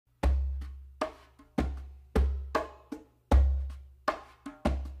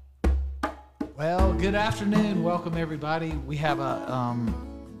Well, good afternoon. Welcome, everybody. We have a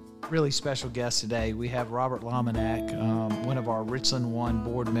really special guest today. We have Robert Lominack, one of our Richland One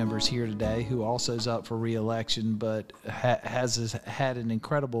board members here today, who also is up for re-election, but has had an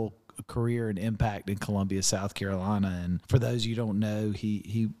incredible career and impact in Columbia, South Carolina. And for those you don't know,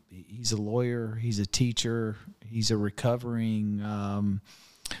 he's a lawyer, he's a teacher, he's a recovering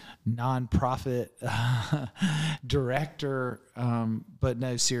nonprofit director, but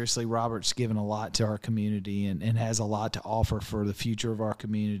no, seriously, Robert's given a lot to our community and has a lot to offer for the future of our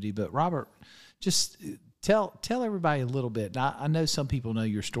community. But Robert, just tell everybody a little bit. Now, I know some people know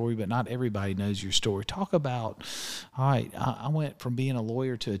your story, but not everybody knows your story. Talk about, all right, I went from being a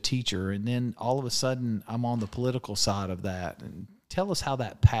lawyer to a teacher, and then all of a sudden I'm on the political side of that. And tell us how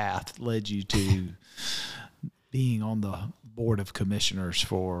that path led you to being on the Board of Commissioners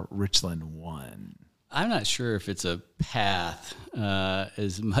for Richland One. I'm not sure if it's a path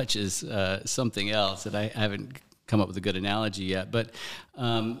as much as something else that I haven't come up with a good analogy yet. But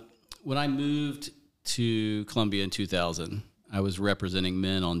when I moved to Columbia in 2000, I was representing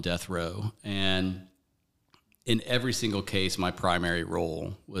men on death row. And in every single case, my primary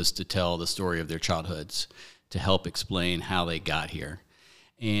role was to tell the story of their childhoods, to help explain how they got here.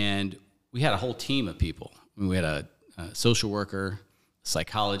 And we had a whole team of people. We had a social worker,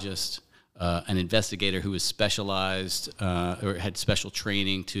 psychologist, an investigator who was specialized or had special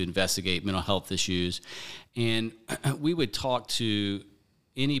training to investigate mental health issues. And we would talk to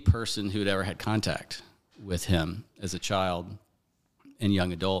any person who had ever had contact with him as a child and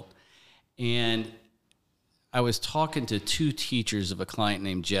young adult. And I was talking to two teachers of a client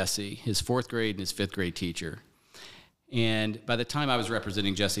named Jesse, his fourth grade and his fifth grade teacher. And by the time I was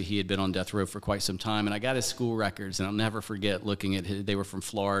representing Jesse, he had been on death row for quite some time. And I got his school records, and I'll never forget looking at they were from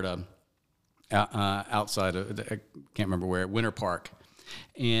Florida, outside of, I can't remember where, Winter Park.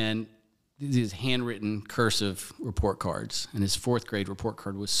 And these handwritten cursive report cards. And his fourth grade report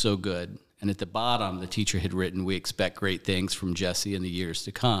card was so good. And at the bottom, the teacher had written, "We expect great things from Jesse in the years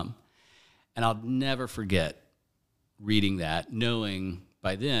to come." And I'll never forget reading that, knowing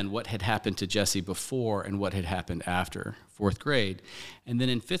by then what had happened to Jesse before and what had happened after fourth grade. And then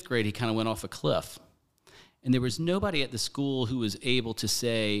in fifth grade, he kind of went off a cliff. And there was nobody at the school who was able to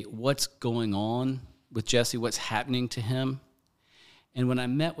say what's going on with Jesse, what's happening to him. And when I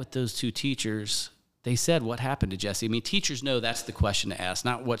met with those two teachers, they said, "What happened to Jesse?" I mean, teachers know that's the question to ask,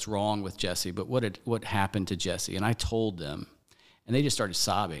 not what's wrong with Jesse, but what happened to Jesse. And I told them, and they just started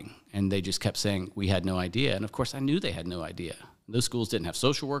sobbing. And they just kept saying, "We had no idea." And of course, I knew they had no idea. Those schools didn't have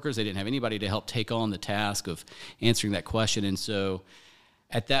social workers. They didn't have anybody to help take on the task of answering that question. And so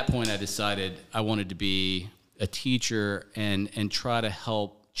at that point, I decided I wanted to be a teacher and try to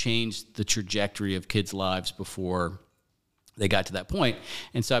help change the trajectory of kids' lives before they got to that point.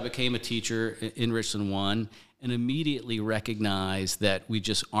 And so I became a teacher in Richland One and immediately recognized that we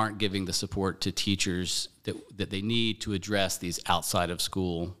just aren't giving the support to teachers that they need to address these outside of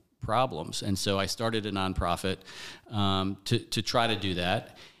school problems. And so I started a nonprofit to try to do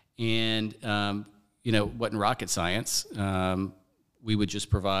that. And, it wasn't rocket science. We would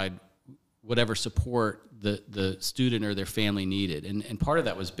just provide whatever support the student or their family needed. And part of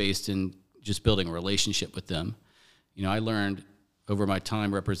that was based in just building a relationship with them. I learned over my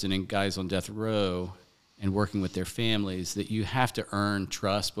time representing guys on death row and working with their families that you have to earn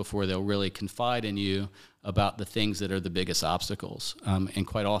trust before they'll really confide in you about the things that are the biggest obstacles. And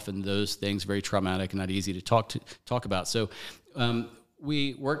quite often those things very traumatic and not easy to talk about. So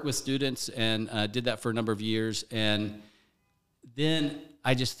we worked with students and did that for a number of years. And then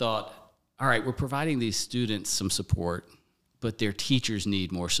I just thought, all right, we're providing these students some support, but their teachers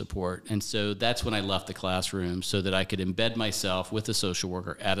need more support. And so that's when I left the classroom so that I could embed myself with a social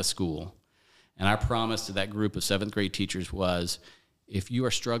worker at a school. And our promise to that group of seventh grade teachers was, if you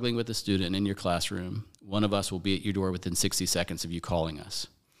are struggling with a student in your classroom, one of us will be at your door within 60 seconds of you calling us.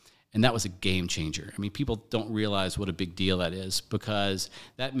 And that was a game changer. I mean, people don't realize what a big deal that is, because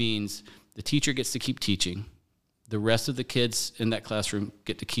that means the teacher gets to keep teaching, the rest of the kids in that classroom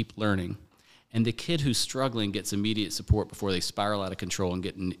get to keep learning, and the kid who's struggling gets immediate support before they spiral out of control and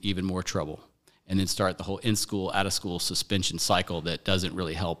get in even more trouble, and then start the whole in-school, out-of-school suspension cycle that doesn't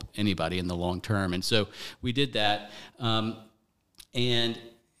really help anybody in the long term. And so we did that, and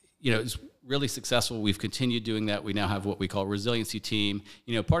it's really successful. We've continued doing that. We now have what we call a resiliency team.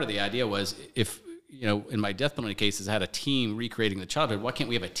 Part of the idea was, if in my death penalty cases, I had a team recreating the childhood. Why can't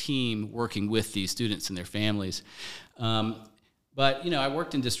we have a team working with these students and their families? But I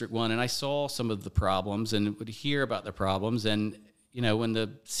worked in District 1, and I saw some of the problems and would hear about the problems. And, when the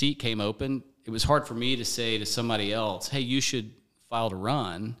seat came open, it was hard for me to say to somebody else, hey, you should file to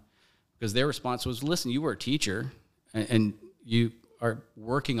run, because their response was, listen, you were a teacher and you are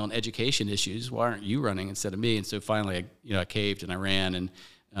working on education issues. Why aren't you running instead of me? And so finally, I caved and I ran, and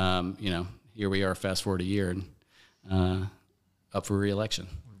here we are, fast forward a year, and up for re-election.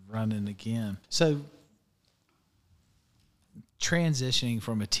 Running again. So transitioning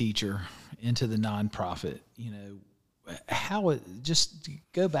from a teacher into the nonprofit, just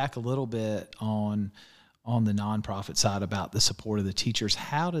go back a little bit on the nonprofit side about the support of the teachers.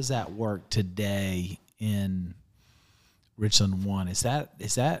 How does that work today in Richland One? Is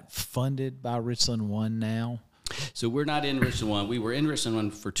that funded by Richland One now? So we're not in Richland One. We were in Richland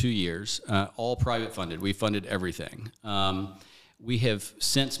One for 2 years, all private funded. We funded everything. We have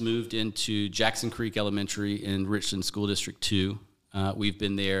since moved into Jackson Creek Elementary in Richland School District 2. We've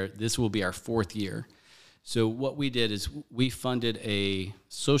been there. This will be our 4th year. So what we did is we funded a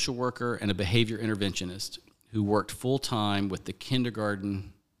social worker and a behavior interventionist who worked full-time with the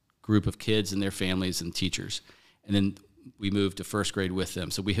kindergarten group of kids and their families and teachers. And then we moved to first grade with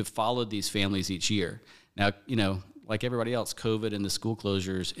them. So we have followed these families each year. Now, like everybody else, COVID and the school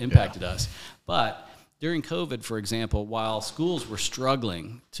closures impacted us. But during COVID, for example, while schools were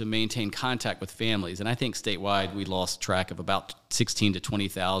struggling to maintain contact with families, and I think statewide we lost track of about 16 to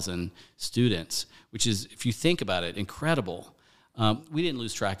 20,000 students, which is, if you think about it, incredible. We didn't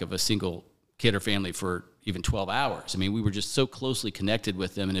lose track of a single kid or family for even 12 hours. I mean, we were just so closely connected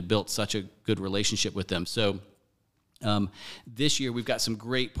with them and had built such a good relationship with them. So this year we've got some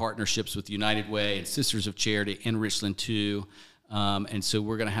great partnerships with United Way and Sisters of Charity and Richland 2. And so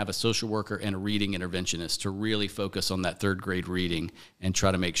we're going to have a social worker and a reading interventionist to really focus on that 3rd grade reading and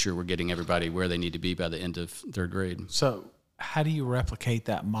try to make sure we're getting everybody where they need to be by the end of 3rd grade. So how do you replicate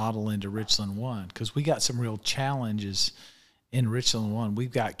that model into Richland One? Because we got some real challenges in Richland One.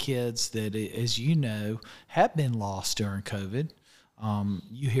 We've got kids that, as you know, have been lost during COVID.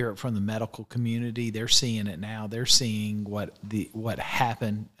 You hear it from the medical community. They're seeing it now. They're seeing what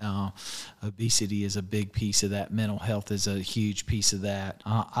happened. Obesity is a big piece of that. Mental health is a huge piece of that.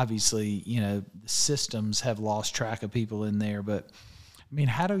 Obviously, the systems have lost track of people in there. But, I mean,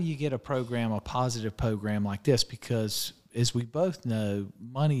 how do you get a positive program like this? Because, as we both know,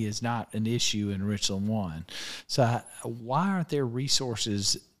 money is not an issue in Richland One. So why aren't there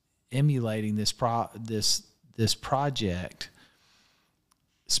resources emulating this project,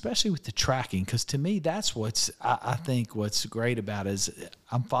 especially with the tracking? Because to me, that's I think what's great about it is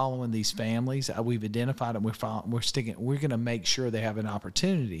I'm following these families. We've identified them. We're going to make sure they have an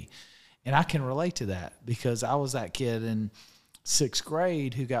opportunity. And I can relate to that because I was that kid in 6th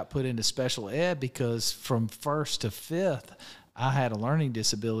grade who got put into special ed because from 1st to 5th, I had a learning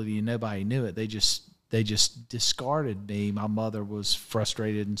disability and nobody knew it. They just discarded me. My mother was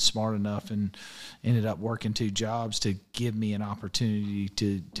frustrated and smart enough and ended up working 2 jobs to give me an opportunity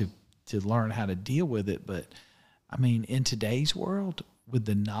to learn how to deal with it. But, I mean, in today's world, with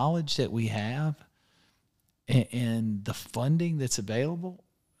the knowledge that we have and the funding that's available,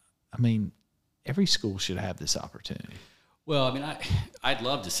 I mean, every school should have this opportunity. Well, I mean, I'd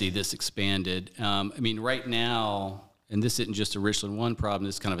love to see this expanded. I mean, right now, and this isn't just a Richland One problem,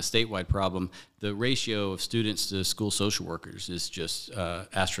 this is kind of a statewide problem, the ratio of students to school social workers is just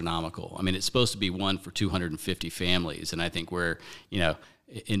astronomical. I mean, it's supposed to be 1 for 250 families, and I think we're,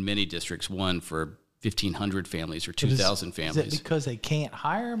 in many districts, 1 for 1,500 families or 2,000 families. Is it because they can't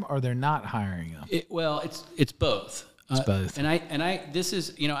hire them or they're not hiring them? It's both. It's both.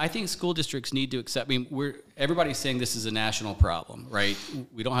 I think school districts need to accept, everybody's saying this is a national problem, right?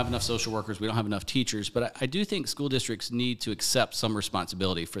 We don't have enough social workers, we don't have enough teachers, but I do think school districts need to accept some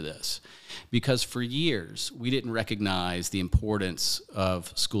responsibility for this because for years we didn't recognize the importance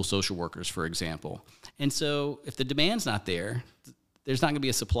of school social workers, for example. And so if the demand's not there, there's not going to be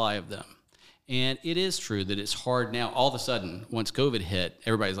a supply of them. And it is true that it's hard now. All of a sudden, once COVID hit,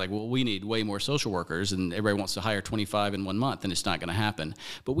 everybody's like, well, we need way more social workers, and everybody wants to hire 25 in 1 month, and it's not going to happen.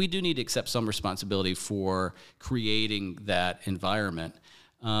 But we do need to accept some responsibility for creating that environment.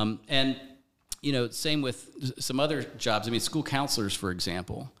 Same with some other jobs. I mean, school counselors, for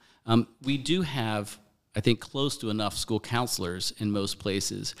example. We do have, I think, close to enough school counselors in most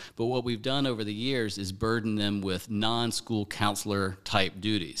places. But what we've done over the years is burden them with non-school counselor type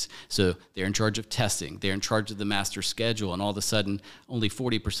duties. So they're in charge of testing, they're in charge of the master schedule, and all of a sudden only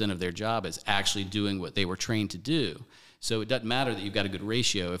 40% of their job is actually doing what they were trained to do. So it doesn't matter that you've got a good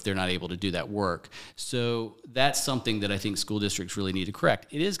ratio if they're not able to do that work. So that's something that I think school districts really need to correct.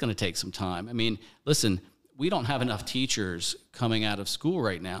 It is going to take some time. I mean, listen, we don't have enough teachers coming out of school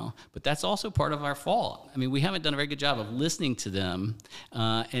right now, but that's also part of our fault. I mean, we haven't done a very good job of listening to them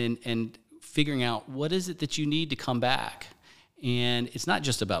and figuring out what is it that you need to come back. And it's not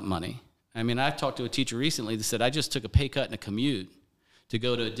just about money. I mean, I talked to a teacher recently that said, I just took a pay cut and a commute to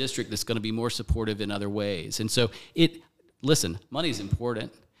go to a district that's going to be more supportive in other ways. And so listen, money is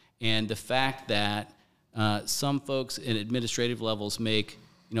important. And the fact that some folks in administrative levels make,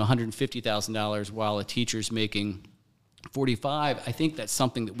 $150,000 while a teacher's making $45,000, I think that's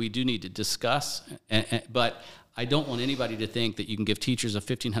something that we do need to discuss. But I don't want anybody to think that you can give teachers a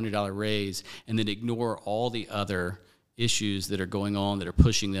 $1,500 raise and then ignore all the other issues that are going on that are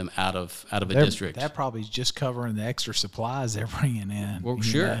pushing them out of a district. That probably is just covering the extra supplies they're bringing in. Well,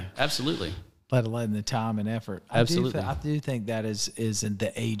 sure, absolutely. Let alone the time and effort. Absolutely. I do think that is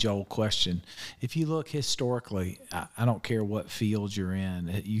the age-old question. If you look historically, I don't care what field you're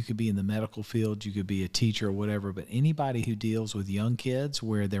in. You could be in the medical field, you could be a teacher or whatever, but anybody who deals with young kids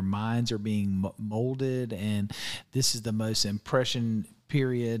where their minds are being molded and this is the most impression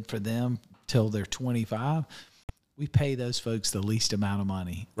period for them till they're 25, we pay those folks the least amount of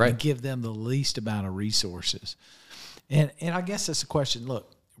money. Right. And give them the least amount of resources. And I guess that's the question. Look,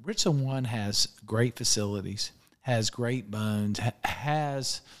 Richland One has great facilities, has great bones,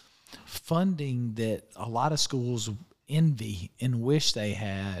 has funding that a lot of schools envy and wish they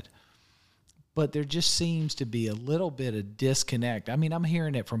had, but there just seems to be a little bit of disconnect. I mean, I'm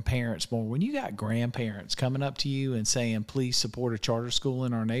hearing it from parents more. When you got grandparents coming up to you and saying, please support a charter school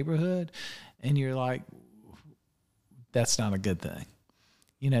in our neighborhood, and you're like, that's not a good thing.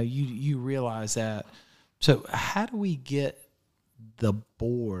 You realize that. So how do we get the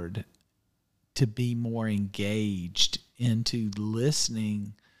board to be more engaged into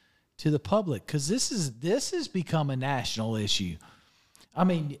listening to the public? Because this has become a national issue. I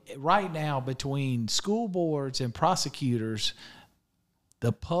mean, right now between school boards and prosecutors,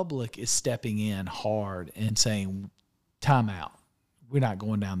 the public is stepping in hard and saying, time out. We're not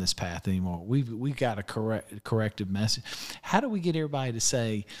going down this path anymore. We've got a corrective message. How do we get everybody to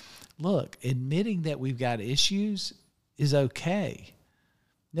say, look, admitting that we've got issues is okay.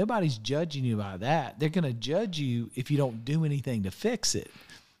 Nobody's judging you by that. They're going to judge you if you don't do anything to fix it.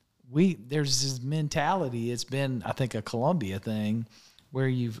 There's this mentality. It's been, I think, a Columbia thing where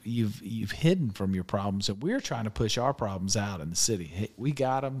you've hidden from your problems, and we're trying to push our problems out in the city. Hey, we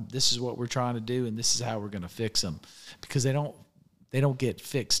got them. This is what we're trying to do, and this is how we're going to fix them, because they don't get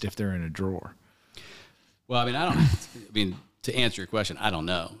fixed if they're in a drawer. Well, to answer your question, I don't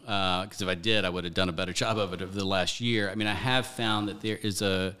know. Because if I did, I would have done a better job of it over the last year. I mean, I have found that there's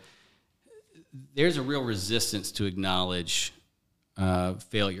a real resistance to acknowledge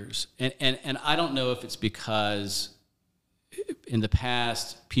failures. And I don't know if it's because in the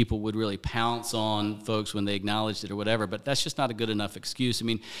past people would really pounce on folks when they acknowledged it or whatever, but that's just not a good enough excuse. I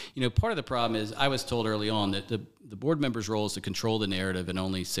mean, part of the problem is I was told early on that the board member's role is to control the narrative and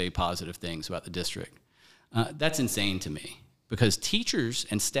only say positive things about the district. That's insane to me, because teachers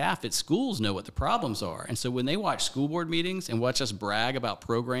and staff at schools know what the problems are. And so when they watch school board meetings and watch us brag about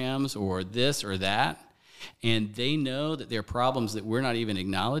programs or this or that, and they know that there are problems that we're not even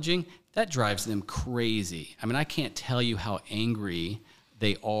acknowledging, that drives them crazy. I mean, I can't tell you how angry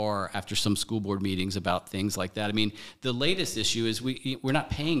they are after some school board meetings about things like that. I mean, the latest issue is we're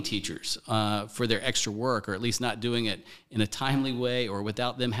not paying teachers for their extra work, or at least not doing it in a timely way or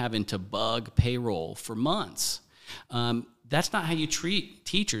without them having to bug payroll for months. That's not how you treat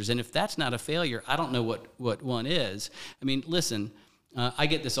teachers. And if that's not a failure, I don't know what one is. I mean, listen, I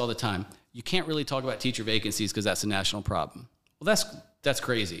get this all the time. You can't really talk about teacher vacancies because that's a national problem. Well, that's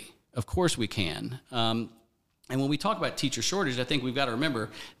crazy. Of course we can. And when we talk about teacher shortage, I think we've got to remember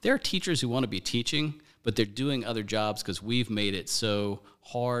there are teachers who want to be teaching, but they're doing other jobs because we've made it so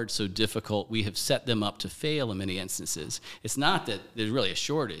hard, so difficult. We have set them up to fail in many instances. It's not that there's really a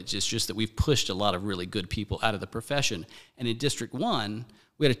shortage. It's just that we've pushed a lot of really good people out of the profession. And in District 1,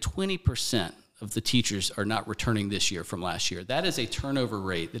 we had a 20% of the teachers are not returning this year from last year. That is a turnover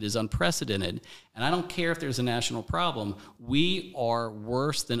rate that is unprecedented. And I don't care if there's a national problem. We are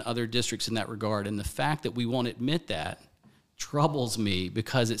worse than other districts in that regard. And the fact that we won't admit that troubles me,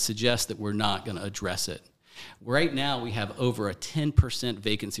 because it suggests that we're not going to address it. Right now, we have over a 10%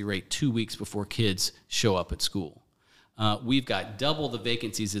 vacancy rate 2 weeks before kids show up at school. We've got double the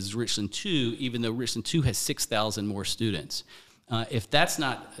vacancies as Richland 2, even though Richland 2 has 6,000 more students. If that's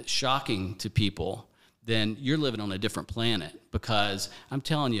not shocking to people, then you're living on a different planet, because I'm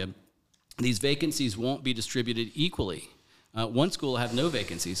telling you, these vacancies won't be distributed equally. One school will have no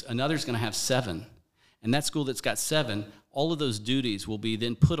vacancies. Another's going to have 7. And that school that's got 7, all of those duties will be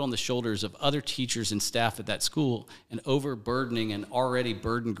then put on the shoulders of other teachers and staff at that school, and overburdening an already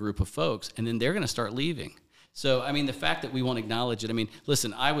burdened group of folks. And then they're going to start leaving. So, I mean, the fact that we won't acknowledge it, I mean,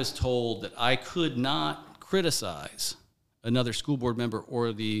 listen, I was told that I could not criticize another school board member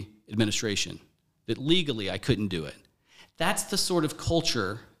or the administration, that legally I couldn't do it. That's the sort of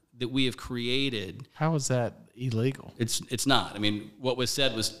culture that we have created. How is that illegal? It's not. I mean, what was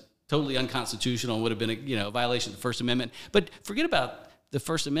said was totally unconstitutional and would have been a violation of the First Amendment. But forget about the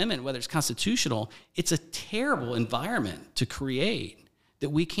First Amendment, whether it's constitutional. It's a terrible environment to create that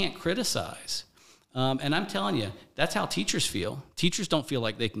we can't criticize. And I'm telling you, that's how teachers feel. Teachers don't feel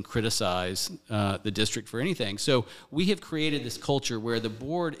like they can criticize the district for anything. So we have created this culture where the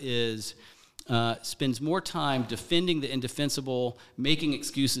board spends more time defending the indefensible, making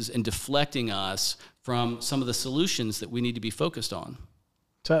excuses, and deflecting us from some of the solutions that we need to be focused on.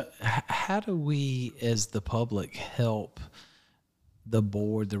 So how do we, as the public, help the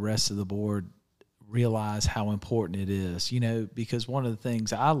board, the rest of the board, realize how important it is? Because one of the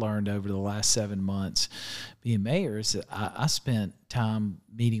things I learned over the last 7 months being mayor is that I spent time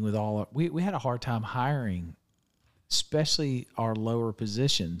meeting with we had a hard time hiring, especially our lower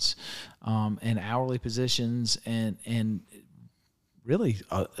positions, and hourly positions, and really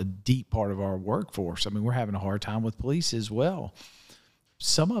a deep part of our workforce. I mean, we're having a hard time with police as well.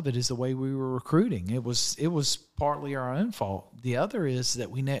 Some of it is the way we were recruiting. It was partly our own fault. The other is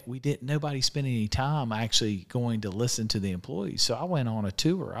that nobody spent any time actually going to listen to the employees. So I went on a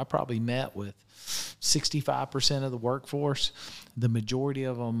tour. I probably met with 65% of the workforce. The majority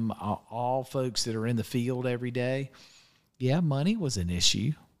of them are all folks that are in the field every day. Yeah, money was an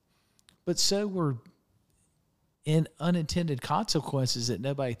issue, but so were unintended consequences that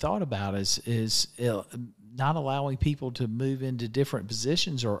nobody thought about is not allowing people to move into different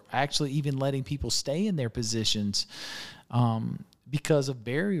positions, or actually even letting people stay in their positions because of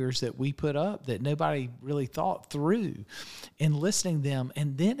barriers that we put up that nobody really thought through, and listening to them.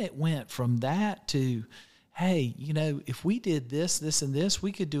 And then it went from that to, hey, if we did this, this, and this,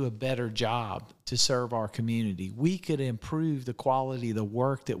 we could do a better job to serve our community. We could improve the quality of the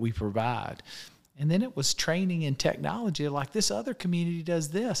work that we provide. And then it was training and technology, like this other community does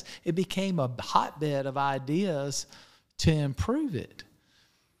this. It became a hotbed of ideas to improve it.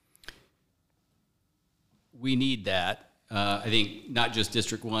 We need that. I think not just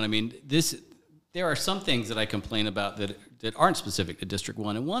District 1. I mean, there are some things that I complain about that aren't specific to District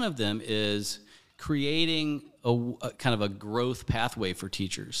 1. And one of them is creating a kind of a growth pathway for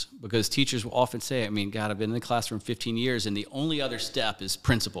teachers, because teachers will often say, I mean, God, I've been in the classroom 15 years and the only other step is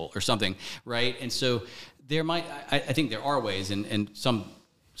principal or something, right? And so I think there are ways, and some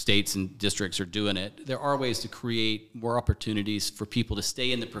states and districts are doing it. There are ways to create more opportunities for people to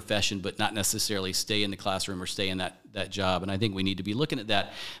stay in the profession, but not necessarily stay in the classroom or stay in that job. And I think we need to be looking at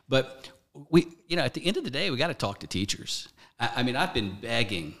that. But at the end of the day, we got to talk to teachers. I mean, I've been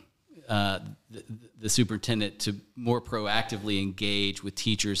begging the superintendent to more proactively engage with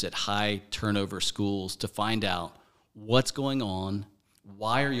teachers at high turnover schools to find out what's going on,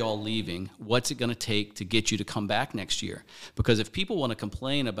 why are y'all leaving, what's it going to take to get you to come back next year. Because if people want to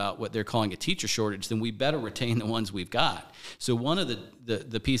complain about what they're calling a teacher shortage, then we better retain the ones we've got. So one of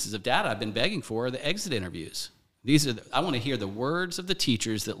the pieces of data I've been begging for are the exit interviews. I want to hear the words of the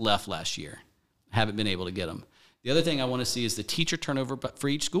teachers that left last year. Haven't been able to get them. The other thing I want to see is the teacher turnover for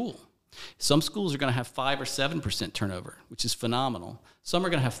each school. Some schools are going to have 5 or 7% turnover, which is phenomenal. Some are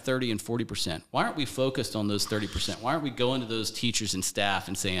going to have 30 and 40%. Why aren't we focused on those 30%? Why aren't we going to those teachers and staff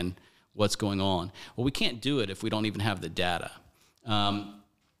and saying, what's going on? Well, we can't do it if we don't even have the data. And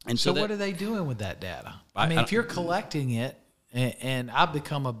so what are they doing with that data? I mean, if you're collecting it, and I've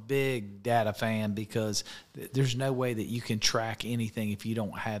become a big data fan, because there's no way that you can track anything if you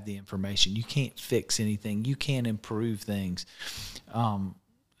don't have the information. You can't fix anything. You can't improve things.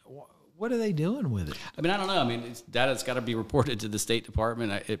 What are they doing with it? I mean, I don't know. I mean, it's data that's got to be reported to the State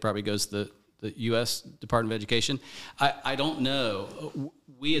Department. It probably goes to the U.S. Department of Education. I don't know.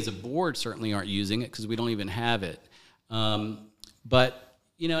 We as a board certainly aren't using it because we don't even have it. But,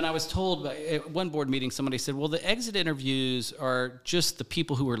 and I was told at one board meeting, somebody said, well, the exit interviews are just the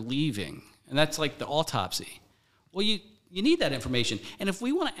people who are leaving, and that's like the autopsy. Well, you need that information. And if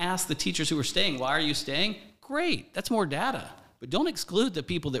we want to ask the teachers who are staying, why are you staying? Great. That's more data. But don't exclude the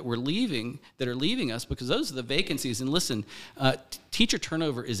people that are leaving us, because those are the vacancies. And listen, teacher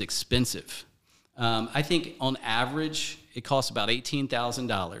turnover is expensive. I think on average, it costs about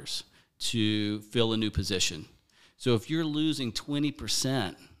 $18,000 to fill a new position. So if you're losing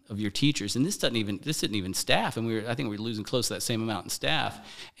 20% of your teachers, and this isn't even staff, and I think we're losing close to that same amount in staff.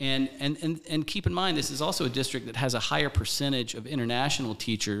 And keep in mind, this is also a district that has a higher percentage of international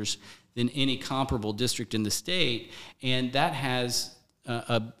teachers than any comparable district in the state, and that has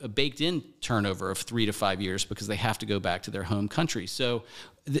a baked-in turnover of 3 to 5 years because they have to go back to their home country. So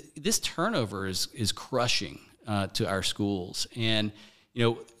this turnover is crushing to our schools. And,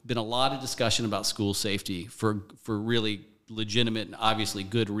 been a lot of discussion about school safety for really legitimate and obviously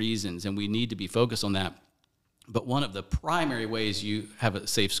good reasons, and we need to be focused on that. But one of the primary ways you have a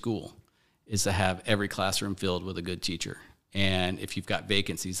safe school is to have every classroom filled with a good teacher. And if you've got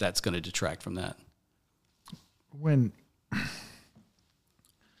vacancies, that's going to detract from that. When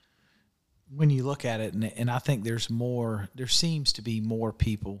you look at it, and I think there seems to be more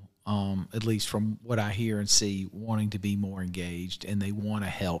people, at least from what I hear and see, wanting to be more engaged, and they want to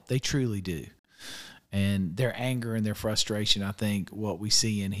help. They truly do. And their anger and their frustration, I think what we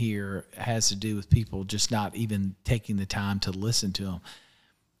see and hear has to do with people just not even taking the time to listen to them.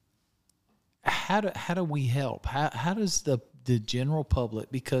 How do we help? How does the general public,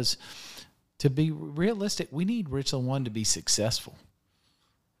 because to be realistic, we need Richland One to be successful.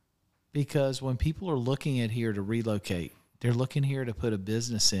 Because when people are looking at here to relocate, they're looking here to put a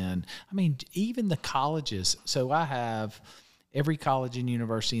business in. I mean, even the colleges. So I have every college and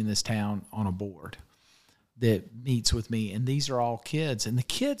university in this town on a board that meets with me, and these are all kids, and the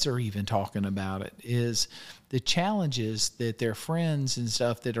kids are even talking about it, is the challenges that their friends and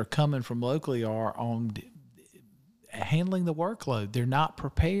stuff that are coming from locally are on handling the workload. They're not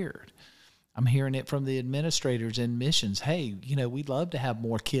prepared. I'm hearing it from the administrators in missions. Hey, we'd love to have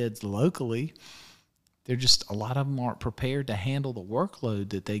more kids locally. They're just, a lot of them aren't prepared to handle the workload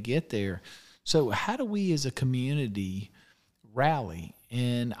that they get there. So how do we as a community rally?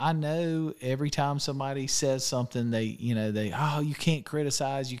 And I know every time somebody says something, oh, you can't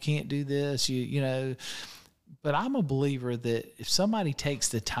criticize, you can't do this, but I'm a believer that if somebody takes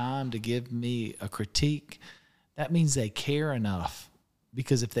the time to give me a critique, that means they care enough,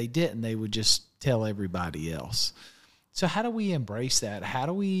 because if they didn't, they would just tell everybody else. So how do we embrace that? How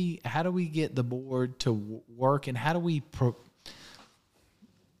do we get the board to work, and how do we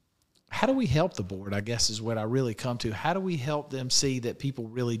help the board, I guess, is what I really come to. How do we help them see that people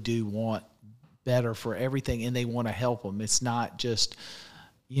really do want better for everything, and they want to help them? It's not just,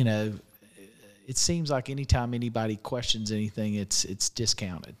 it seems like anytime anybody questions anything, it's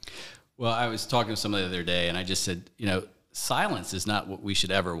discounted. Well, I was talking to somebody the other day, and I just said, silence is not what we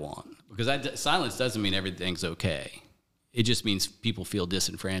should ever want, because silence doesn't mean everything's okay. It just means people feel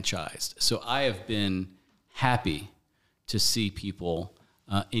disenfranchised. So I have been happy to see people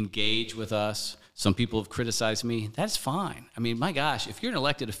engage with us. Some people have criticized me. That's fine. I mean, my gosh, if you're an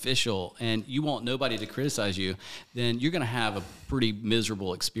elected official and you want nobody to criticize you, then you're going to have a pretty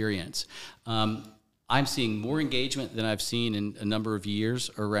miserable experience. I'm seeing more engagement than I've seen in a number of years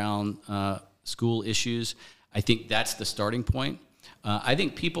around school issues. I think that's the starting point. I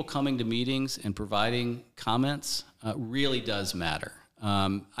think people coming to meetings and providing comments really does matter.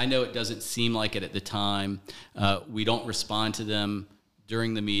 I know it doesn't seem like it at the time. We don't respond to them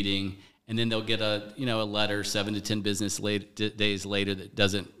during the meeting, and then they'll get a letter 7 to 10 business days later that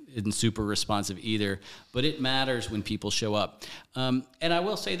isn't super responsive either. But it matters when people show up. And I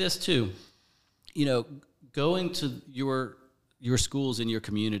will say this too, going to your schools in your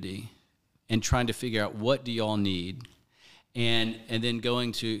community and trying to figure out what do y'all need, and then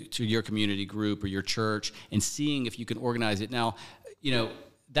going to your community group or your church and seeing if you can organize it. Now,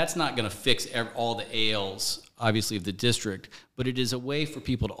 that's not going to fix all the ails, obviously, of the district, but it is a way for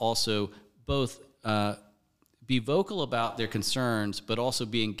people to also both be vocal about their concerns, but also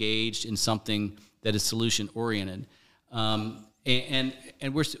be engaged in something that is solution-oriented. And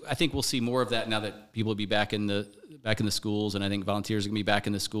I think we'll see more of that now that people will be back in the schools, and I think volunteers are going to be back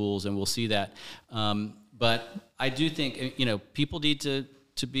in the schools, and we'll see that. But I do think people need to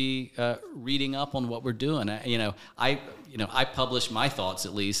be reading up on what we're doing. I publish my thoughts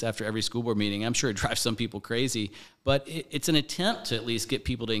at least after every school board meeting. I'm sure it drives some people crazy, but it's an attempt to at least get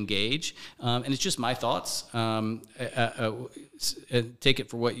people to engage. And it's just my thoughts. Take it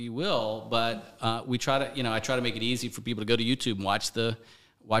for what you will, but we try to, I try to make it easy for people to go to YouTube and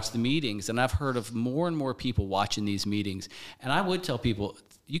watch the meetings. And I've heard of more and more people watching these meetings. And I would tell people,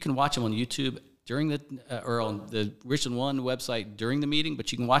 you can watch them on YouTube or on the Richland One website during the meeting,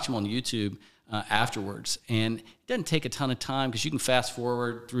 but you can watch them on YouTube afterwards. And it doesn't take a ton of time because you can fast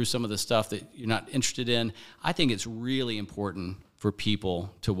forward through some of the stuff that you're not interested in. I think it's really important for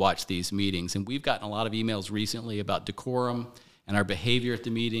people to watch these meetings. And we've gotten a lot of emails recently about decorum and our behavior at the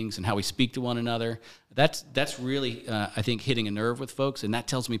meetings and how we speak to one another. That's really, I think, hitting a nerve with folks, and that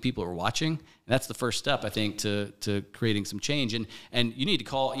tells me people are watching. And that's the first step, I think, to creating some change. And you need to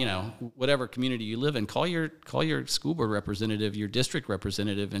call, whatever community you live in, call your school board representative, your district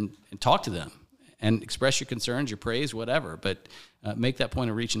representative, and talk to them and express your concerns, your praise, whatever. But make that point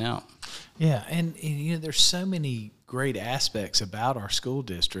of reaching out. Yeah, and there's so many great aspects about our school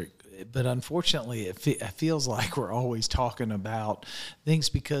district, but unfortunately it feels like we're always talking about things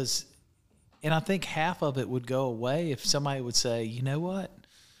because, and I think half of it would go away if somebody would say, you know what,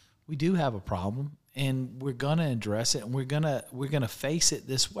 we do have a problem and we're going to address it, and we're going to face it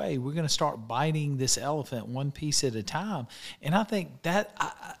this way. We're going to start biting this elephant one piece at a time. And I think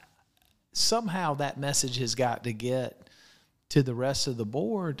that somehow that message has got to get to the rest of the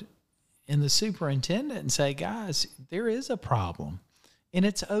board and the superintendent and say, guys, there is a problem, and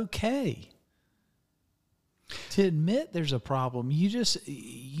it's okay to admit there's a problem.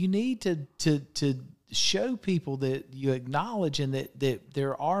 You need to show people that you acknowledge and that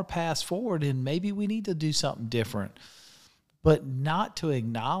there are paths forward, and maybe we need to do something different, but not to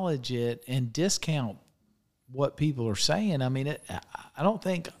acknowledge it and discount what people are saying. I mean, I don't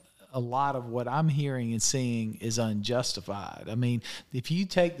think a lot of what I'm hearing and seeing is unjustified. I mean, if you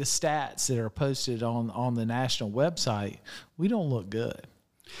take the stats that are posted on the national website, we don't look good.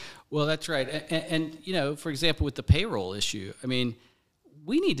 Well, that's right. And you know, for example, with the payroll issue, I mean,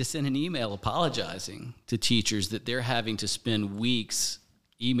 we need to send an email apologizing to teachers that they're having to spend weeks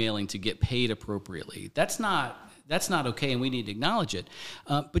emailing to get paid appropriately. That's not okay, and we need to acknowledge it.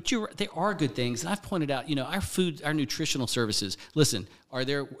 But there are good things, and I've pointed out, you know, our nutritional services. Listen, are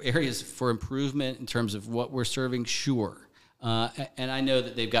there areas for improvement in terms of what we're serving? Sure. And I know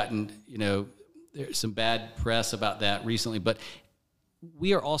that they've gotten, you know, there's some bad press about that recently, but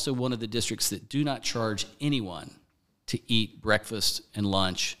we are also one of the districts that do not charge anyone to eat breakfast and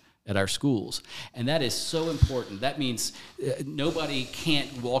lunch at our schools. And that is so important. That means nobody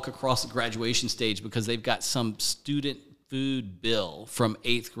can't walk across the graduation stage because they've got some student food bill from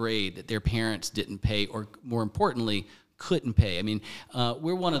 8th grade that their parents didn't pay, or more importantly, couldn't pay. I mean,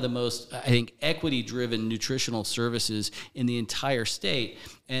 we're one of the most, I think, equity-driven nutritional services in the entire state.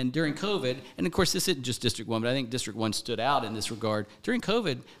 And during COVID, and of course this isn't just District 1, but I think District 1 stood out in this regard. During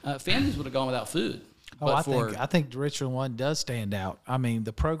COVID, families would have gone without food. I think Richland One does stand out. I mean,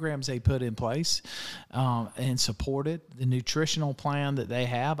 the programs they put in place and supported, the nutritional plan that they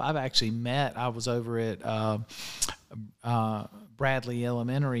have. I was over at Bradley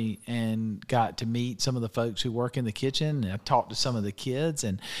Elementary and got to meet some of the folks who work in the kitchen. And I talked to some of the kids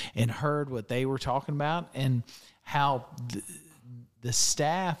and heard what they were talking about and how the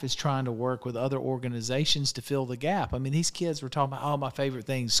staff is trying to work with other organizations to fill the gap. I mean, these kids were talking about, my favorite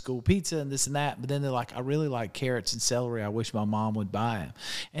things, school pizza and this and that. But then they're like, I really like carrots and celery. I wish my mom would buy them.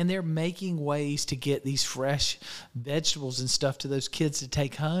 And they're making ways to get these fresh vegetables and stuff to those kids to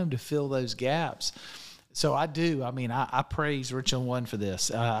take home to fill those gaps. So I do. I mean, I praise Richland One for this.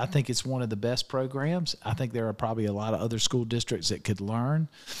 I think it's one of the best programs. I think there are probably a lot of other school districts that could learn.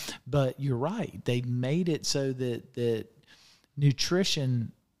 But you're right. They made it so that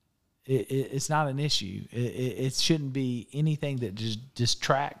nutrition, it's not an issue. It shouldn't be anything that just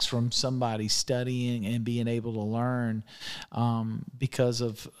distracts from somebody studying and being able to learn because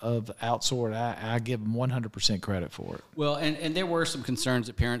of outsourced. I give them 100% credit for it. Well, and there were some concerns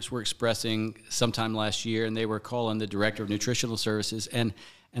that parents were expressing sometime last year, and they were calling the director of nutritional services, and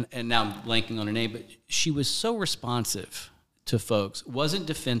now I'm blanking on her name, but she was so responsive to folks, wasn't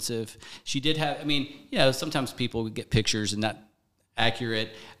defensive. She did have, I mean, you know, sometimes people would get pictures and not accurate,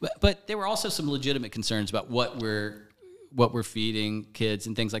 but there were also some legitimate concerns about what we're feeding kids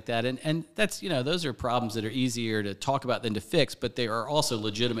and things like that. And that's, you know, those are problems that are easier to talk about than to fix, but they are also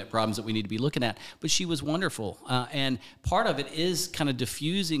legitimate problems that we need to be looking at. But she was wonderful. And part of it is kind of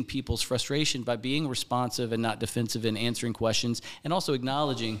diffusing people's frustration by being responsive and not defensive in answering questions, and also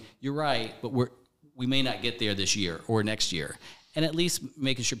acknowledging, you're right, but we may not get there this year or next year. And at least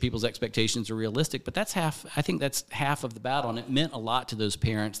making sure people's expectations are realistic. But I think that's half of the battle. And it meant a lot to those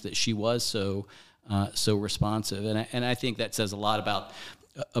parents that she was so responsive. And I think that says a lot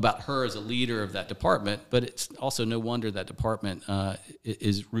about her as a leader of that department. But it's also no wonder that department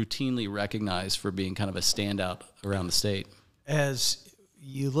is routinely recognized for being kind of a standout around the state. As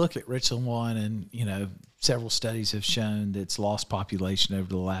you look at Richland One, and, you know, several studies have shown that it's lost population over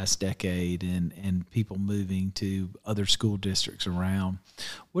the last decade, and people moving to other school districts around.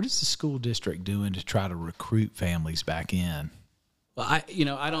 What is the school district doing to try to recruit families back in? Well,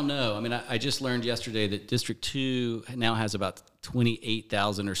 I don't know. I mean, I just learned yesterday that District 2 now has about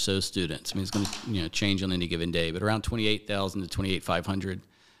 28,000 or so students. I mean, it's going to, you know, change on any given day, but around 28,000 to 28,500.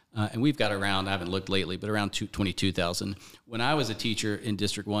 And we've got around, I haven't looked lately, but around 22,000. When I was a teacher in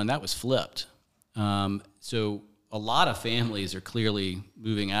District 1, that was flipped. So a lot of families are clearly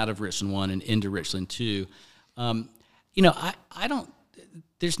moving out of Richland 1 and into Richland 2. You know, I don't,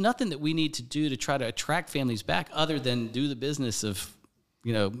 there's nothing that we need to do to try to attract families back other than do the business of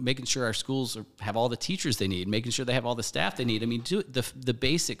making sure our schools have all the teachers they need, making sure they have all the staff they need. I mean, do the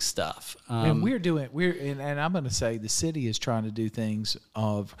basic stuff. And and I'm going to say the city is trying to do things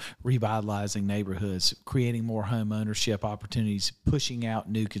of revitalizing neighborhoods, creating more home ownership opportunities, pushing out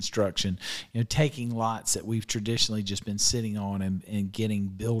new construction, taking lots that we've traditionally just been sitting on and getting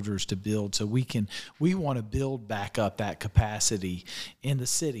builders to build. So we want to build back up that capacity in the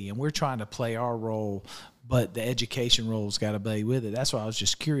city, and we're trying to play our role, but the education role's got to be with it. That's why I was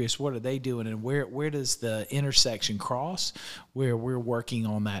just curious, what are they doing, and where does the intersection cross where we're working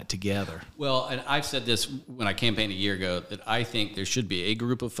on that together? Well, and I've said this when I campaigned a year ago, that I think there should be a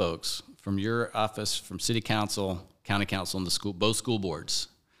group of folks from your office, from city council, county council, and both school boards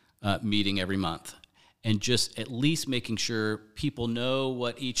meeting every month, and just at least making sure people know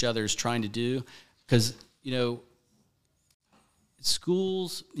what each other's trying to do. Because,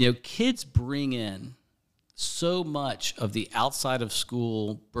 schools, kids bring in so much of the outside of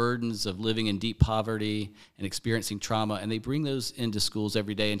school burdens of living in deep poverty and experiencing trauma, and they bring those into schools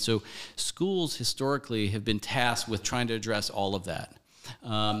every day. And so schools historically have been tasked with trying to address all of that.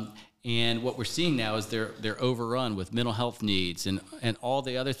 And what we're seeing now is they're overrun with mental health needs and all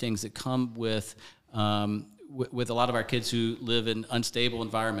the other things that come with a lot of our kids who live in unstable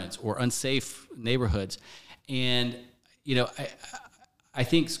environments or unsafe neighborhoods. And, I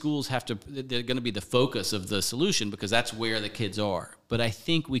think schools they're going to be the focus of the solution because that's where the kids are. But I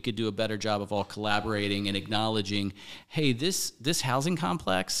think we could do a better job of all collaborating and acknowledging, hey, this housing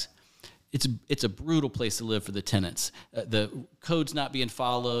complex, it's a brutal place to live for the tenants. The code's not being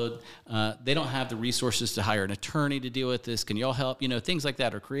followed. They don't have the resources to hire an attorney to deal with this. Can y'all help? Things like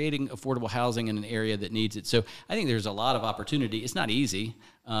that, or creating affordable housing in an area that needs it. So I think there's a lot of opportunity. It's not easy,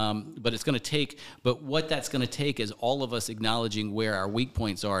 but it's going to take. But what that's going to take is all of us acknowledging where our weak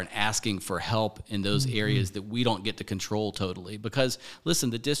points are and asking for help in those areas that we don't get to control totally. Because listen,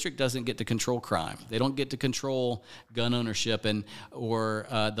 the district doesn't get to control crime. They don't get to control gun ownership or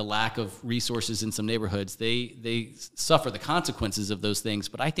the lack of resources in some neighborhoods. They suffer the consequences of those things.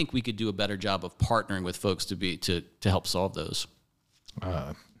 But I think we could do a better job of partnering with folks to help solve those.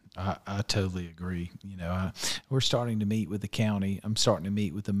 I totally agree. We're starting to meet with the county. I'm starting to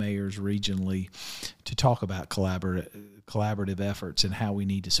meet with the mayors regionally to talk about collaborative efforts and how we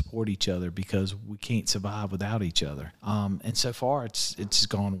need to support each other because we can't survive without each other. And so far it's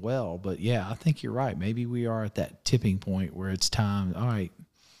gone well, but yeah, I think you're right. Maybe we are at that tipping point where it's time. All right.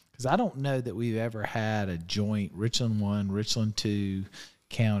 Because I don't know that we've ever had a joint Richland One, Richland Two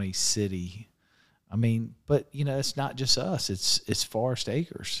county city. I mean, but it's not just us. It's Forest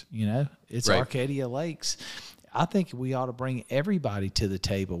Acres. It's right. Arcadia Lakes. I think we ought to bring everybody to the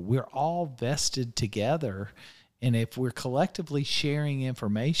table. We're all vested together, and if we're collectively sharing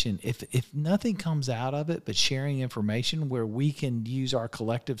information, if nothing comes out of it but sharing information where we can use our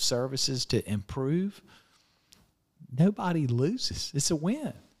collective services to improve, nobody loses. It's a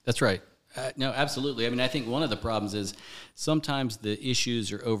win. That's right. No, absolutely. I mean, I think one of the problems is sometimes the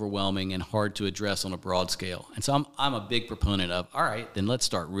issues are overwhelming and hard to address on a broad scale. And so I'm a big proponent of, all right, then let's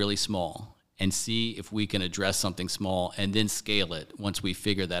start really small and see if we can address something small and then scale it once we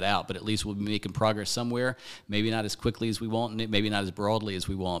figure that out. But at least we'll be making progress somewhere, maybe not as quickly as we want, maybe not as broadly as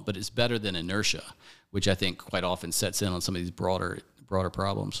we want, but it's better than inertia, which I think quite often sets in on some of these broader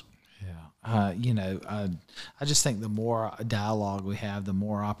problems. I just think the more dialogue we have, the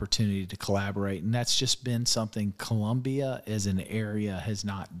more opportunity to collaborate. And that's just been something Columbia as an area has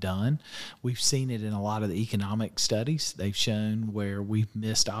not done. We've seen it in a lot of the economic studies. They've shown where we've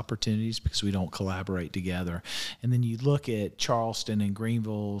missed opportunities because we don't collaborate together. And then you look at Charleston and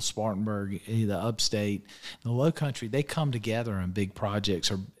Greenville, Spartanburg, the upstate, the low country, they come together in big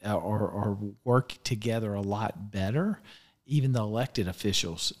projects or work together a lot better. Even the elected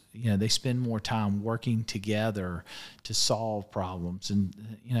officials, they spend more time working together to solve problems. And,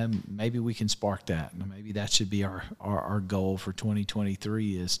 maybe we can spark that. And maybe that should be our goal for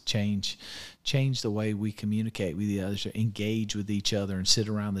 2023 is change the way we communicate with the others, engage with each other and sit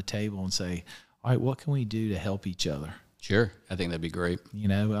around the table and say, all right, what can we do to help each other? Sure. I think that'd be great.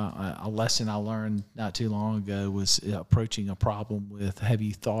 A lesson I learned not too long ago was approaching a problem with, have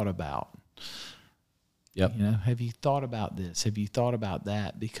you thought about? Yep. Have you thought about this? Have you thought about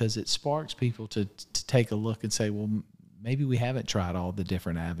that? Because it sparks people to take a look and say, well, maybe we haven't tried all the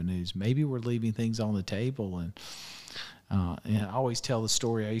different avenues. Maybe we're leaving things on the table. And I always tell the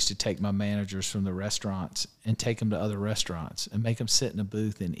story. I used to take my managers from the restaurants and take them to other restaurants and make them sit in a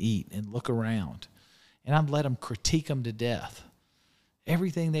booth and eat and look around. And I'd let them critique them to death.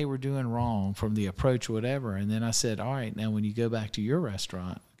 Everything they were doing wrong from the approach, whatever. And then I said, all right, now when you go back to your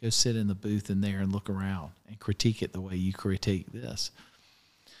restaurant, go sit in the booth in there and look around and critique it the way you critique this.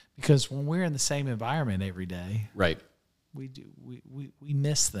 because when we're in the same environment every day, Right. we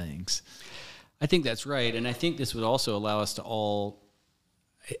miss things. I think that's right. And I think this would also allow us to all,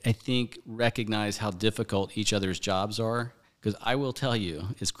 I think, recognize how difficult each other's jobs are. Because I will tell you,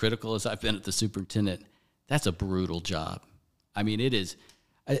 as critical as I've been at the superintendent, that's a brutal job. I mean, it is.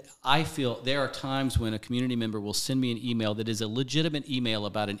 I feel there are times when a community member will send me an email that is a legitimate email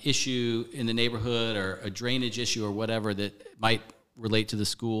about an issue in the neighborhood or a drainage issue or whatever that might relate to the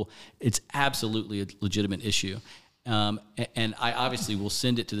school. It's absolutely a legitimate issue. And I obviously will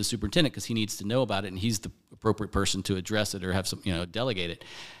send it to the superintendent because he needs to know about it, and he's the appropriate person to address it or have some, delegate it.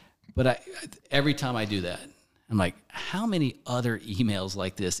 But every time I do that, I'm like, how many other emails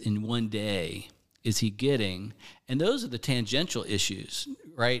like this in one day is he getting? And those are the tangential issues,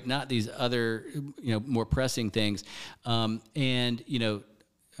 right? Not these other, more pressing things.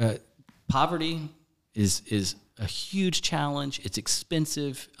 Poverty is a huge challenge. It's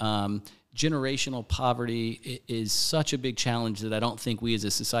expensive. Generational poverty is such a big challenge that I don't think we as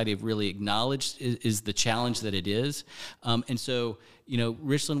a society have really acknowledged is the challenge that it is. And so,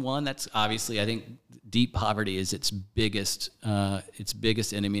 Richland One, that's obviously, I think deep poverty is its biggest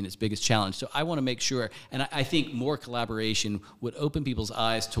enemy and its biggest challenge. So I want to make sure, and I think more collaboration would open people's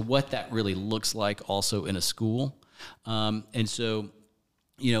eyes to what that really looks like also in a school. And so,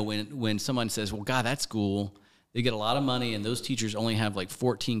 when someone says, well, God, that school, they get a lot of money, and those teachers only have like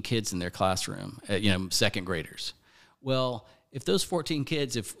 14 kids in their classroom, second graders. Well, if those 14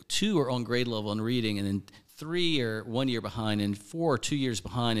 kids, if 2 are on grade level in reading, and then 3 are 1 year behind, and 4 are 2 years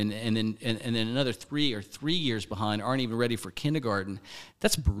behind, and then another 3 are 3 years behind, aren't even ready for kindergarten,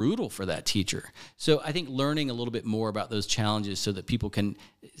 that's brutal for that teacher. So I think learning a little bit more about those challenges so that people can,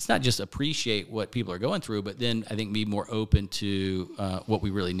 it's not just appreciate what people are going through, but then I think be more open to what we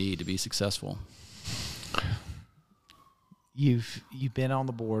really need to be successful. You've been on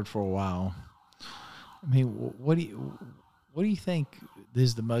the board for a while. I mean, what do you think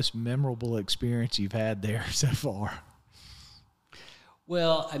is the most memorable experience you've had there so far?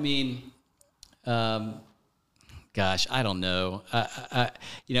 Well, I mean, gosh, I don't know.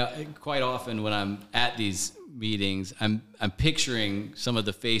 Quite often when I'm at these meetings, I'm picturing some of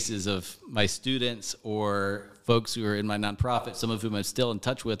the faces of my students or folks who are in my nonprofit, some of whom I'm still in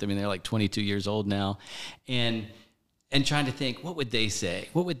touch with. I mean, they're like 22 years old now, and trying to think, what would they say?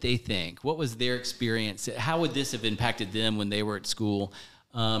 What would they think? What was their experience? How would this have impacted them when they were at school?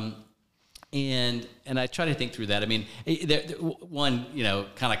 And I try to think through that. I mean, one,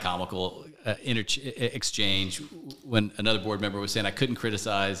 kind of comical exchange when another board member was saying I couldn't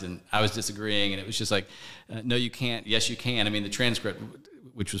criticize and I was disagreeing, and it was just like, no, you can't. Yes, you can. I mean, the transcript,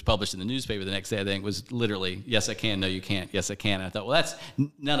 which was published in the newspaper the next day, I think, was literally, yes, I can, no, you can't, yes, I can. And I thought, well,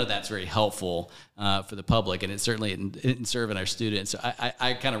 none of that's very helpful for the public, and it certainly isn't serving our students. So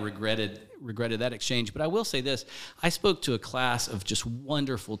I kind of regretted that exchange. But I will say this, I spoke to a class of just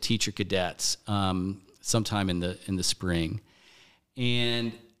wonderful teacher cadets sometime in the spring,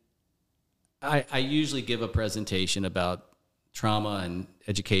 and I usually give a presentation about trauma and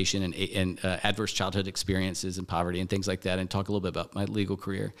education and adverse childhood experiences and poverty and things like that, and talk a little bit about my legal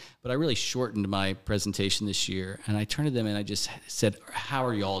career. But I really shortened my presentation this year, and I turned to them and I just said, how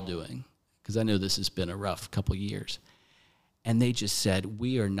are y'all doing? Because I know this has been a rough couple years. And they just said,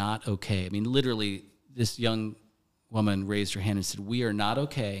 we are not okay. I mean, literally, this young woman raised her hand and said, we are not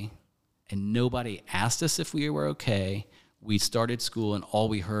okay, and nobody asked us if we were okay. We started school, and all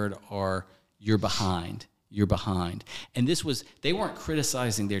we heard are, you're behind. You're behind. And they weren't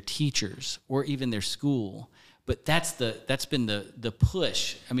criticizing their teachers or even their school, but that's been the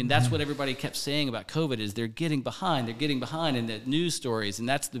push. I mean, that's what everybody kept saying about COVID is they're getting behind in the news stories, and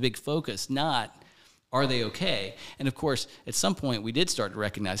that's the big focus, not are they okay? And of course, at some point we did start to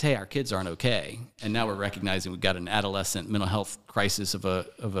recognize, hey, our kids aren't okay. And now we're recognizing we've got an adolescent mental health crisis of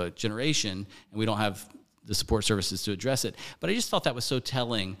a generation, and we don't have the support services to address it. But I just thought that was so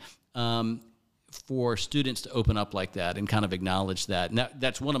telling for students to open up like that and kind of acknowledge that. And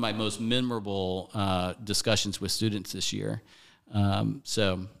that's one of my most memorable discussions with students this year.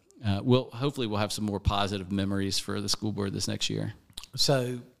 Hopefully we'll have some more positive memories for the school board this next year.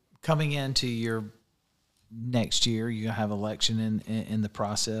 So coming into your next year, you have election in the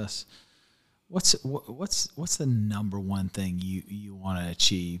process. What's the number one thing you want to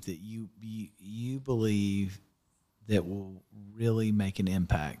achieve that you believe that will really make an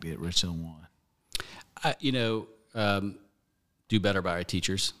impact at Richland One? Do better by our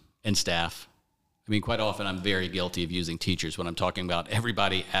teachers and staff. I mean, quite often I'm very guilty of using teachers when I'm talking about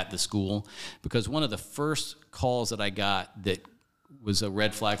everybody at the school, because one of the first calls that I got that was a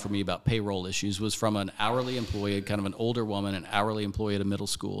red flag for me about payroll issues was from an hourly employee, kind of an older woman, an hourly employee at a middle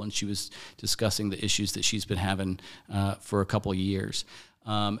school, and she was discussing the issues that she's been having for a couple of years.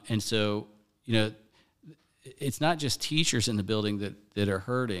 And so, it's not just teachers in the building that are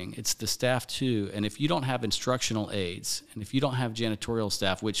hurting, it's the staff too. And if you don't have instructional aides, and if you don't have janitorial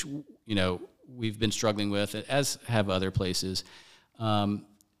staff, which, we've been struggling with, as have other places,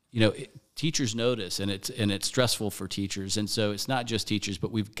 teachers notice, and it's stressful for teachers. And so it's not just teachers,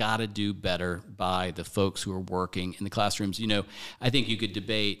 but we've got to do better by the folks who are working in the classrooms. I think you could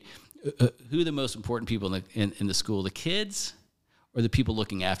debate who the most important people in the school, the kids or the people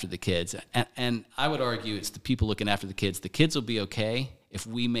looking after the kids. And I would argue it's the people looking after the kids. The kids will be okay if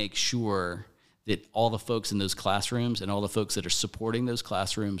we make sure that all the folks in those classrooms and all the folks that are supporting those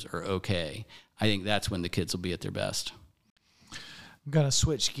classrooms are okay. I think that's when the kids will be at their best. I'm going to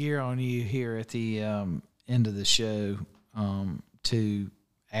switch gear on you here at the end of the show to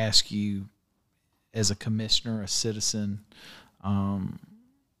ask you, as a commissioner, a citizen,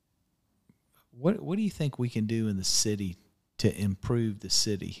 what do you think we can do in the city to improve the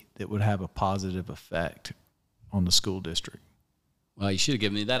city that would have a positive effect on the school district? Well, you should have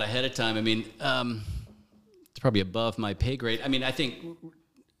given me that ahead of time. I mean, it's probably above my pay grade. I mean, I think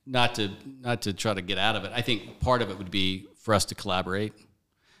not to try to get out of it. I think part of it would be for us to collaborate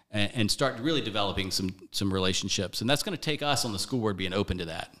and start really developing some relationships. And that's going to take us on the school board being open to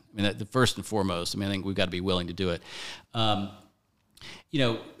that. I mean, the first and foremost, I think we've got to be willing to do it.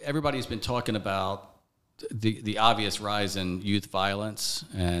 Everybody's been talking about the obvious rise in youth violence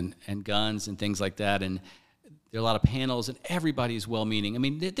and guns and things like that. And there are a lot of panels, and everybody's well-meaning. I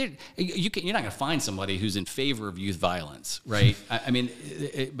mean, you're not going to find somebody who's in favor of youth violence, right?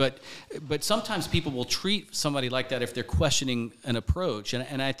 But sometimes people will treat somebody like that if they're questioning an approach,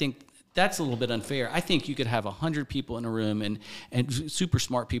 and I think that's a little bit unfair. I think you could have 100 people in a room and super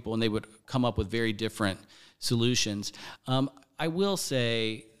smart people, and they would come up with very different solutions. I will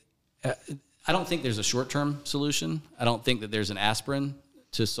say, I don't think there's a short-term solution. I don't think that there's an aspirin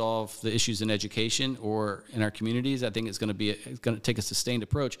to solve the issues in education or in our communities. I think it's going to take a sustained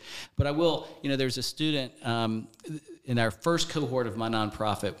approach. But I will, there's a student in our first cohort of my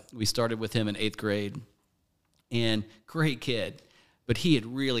nonprofit. We started with him in 8th grade, and great kid, but he had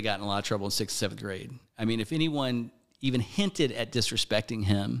really gotten in a lot of trouble in 6th, 7th grade. I mean, if anyone even hinted at disrespecting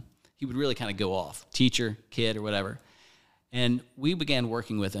him, he would really kind of go off, teacher, kid, or whatever. And we began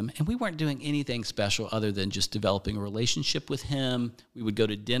working with him, and we weren't doing anything special other than just developing a relationship with him. We would go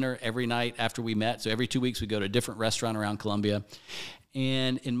to dinner every night after we met. So every 2 weeks, we'd go to a different restaurant around Columbia.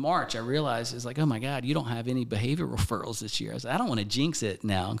 And in March, I realized, it's like, oh, my God, you don't have any behavior referrals this year. I was like, I don't want to jinx it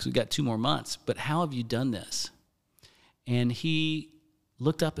now because we've got 2 more months. But how have you done this? And he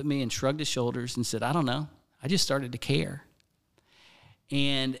looked up at me and shrugged his shoulders and said, I don't know. I just started to care.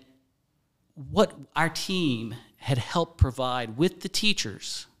 And what our team had helped provide with the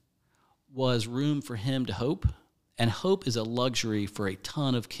teachers was room for him to hope. And hope is a luxury for a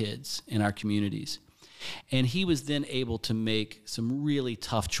ton of kids in our communities. And he was then able to make some really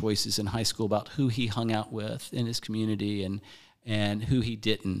tough choices in high school about who he hung out with in his community and who he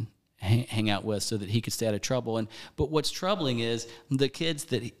didn't hang out with so that he could stay out of trouble. But what's troubling is the kids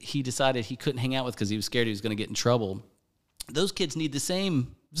that he decided he couldn't hang out with because he was scared he was going to get in trouble. Those kids need the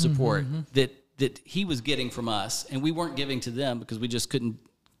same support that he was getting from us, and we weren't giving to them because we just couldn't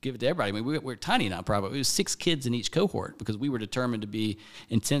give it to everybody. I mean, we're a tiny nonprofit. It was 6 kids in each cohort because we were determined to be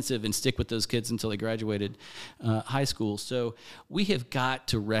intensive and stick with those kids until they graduated high school. So we have got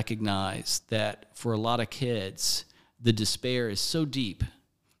to recognize that for a lot of kids, the despair is so deep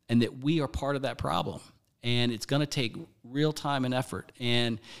and that we are part of that problem. And it's going to take real time and effort.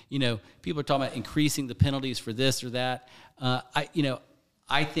 And, people are talking about increasing the penalties for this or that.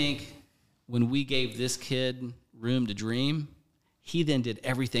 I think when we gave this kid room to dream, he then did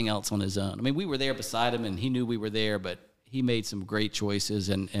everything else on his own. I mean, we were there beside him, and he knew we were there, but he made some great choices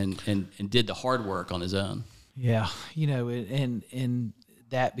and did the hard work on his own. Yeah, and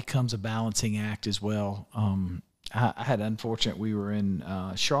that becomes a balancing act as well. I had unfortunate, we were in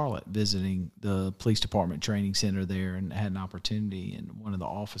Charlotte visiting the police department training center there and had an opportunity, and one of the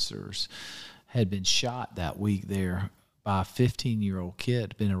officers had been shot that week there by a 15-year-old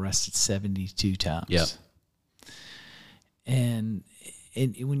kid, been arrested 72 times. Yep. And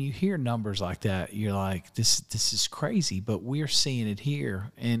when you hear numbers like that, you're like, this is crazy, but we're seeing it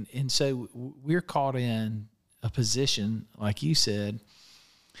here. And so we're caught in a position, like you said,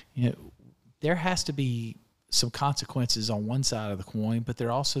 there has to be some consequences on one side of the coin, but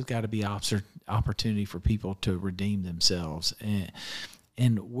there also got to be opportunity for people to redeem themselves.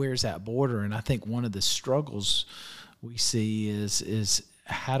 And where's that border? And I think one of the struggles we see is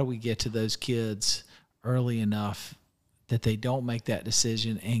how do we get to those kids early enough that they don't make that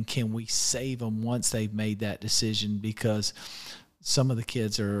decision, and can we save them once they've made that decision? Because some of the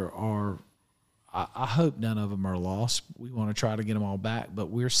kids are I hope none of them are lost. We want to try to get them all back, but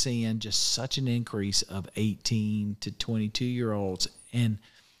we're seeing just such an increase of 18 to 22-year-olds. And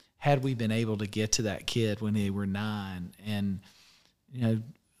had we been able to get to that kid when they were 9 and,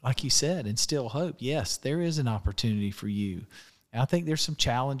 like you said, instill hope, yes, there is an opportunity for you. And I think there's some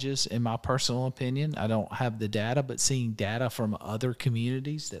challenges, in my personal opinion. I don't have the data, but seeing data from other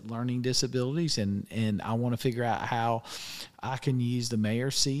communities that learning disabilities, and I want to figure out how I can use the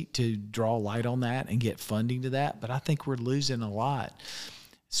mayor's seat to draw light on that and get funding to that. But I think we're losing a lot,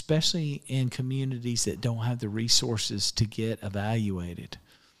 especially in communities that don't have the resources to get evaluated.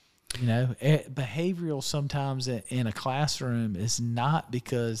 Behavioral sometimes in a classroom is not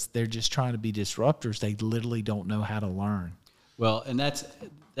because they're just trying to be disruptors. They literally don't know how to learn. Well, and that's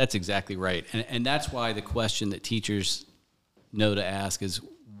exactly right. And that's why the question that teachers know to ask is,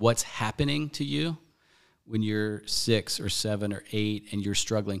 what's happening to you when you're 6 or 7 or 8 and you're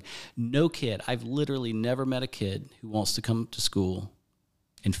struggling? No kid, I've literally never met a kid who wants to come to school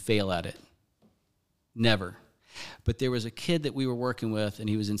and fail at it. Never. But there was a kid that we were working with, and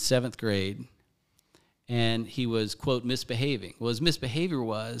he was in 7th grade, and he was, quote, misbehaving. Well, his misbehavior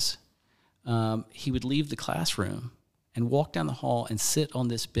was he would leave the classroom and walk down the hall and sit on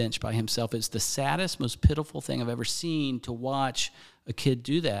this bench by himself. It's the saddest, most pitiful thing I've ever seen, to watch a kid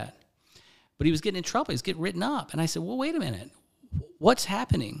do that. But he was getting in trouble. He was getting written up. And I said, well, wait a minute. What's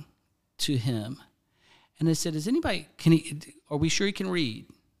happening to him? And I said, are we sure he can read?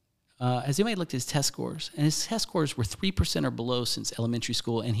 Has anybody looked at his test scores? And his test scores were 3% or below since elementary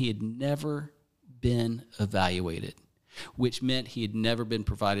school, and he had never been evaluated, which meant he had never been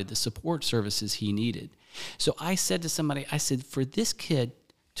provided the support services he needed. So I said to somebody, for this kid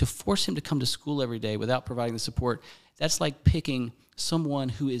to force him to come to school every day without providing the support, that's like picking someone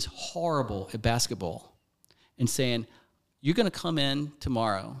who is horrible at basketball and saying, you're going to come in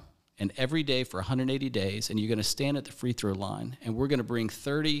tomorrow and every day for 180 days, and you're going to stand at the free throw line, and we're going to bring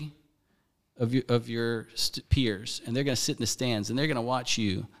 30 of your peers, and they're going to sit in the stands, and they're going to watch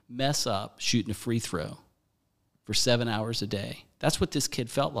you mess up shooting a free throw for 7 hours a day. That's what this kid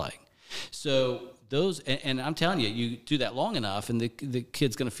felt like. So and I'm telling you, you do that long enough, and the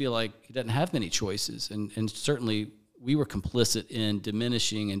kid's going to feel like he doesn't have many choices. And certainly we were complicit in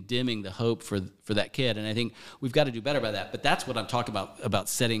diminishing and dimming the hope for that kid. And I think we've got to do better by that. But that's what I'm talking about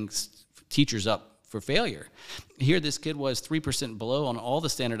setting teachers up for failure. Here, this kid was 3% below on all the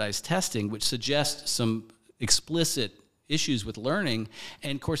standardized testing, which suggests some explicit issues with learning.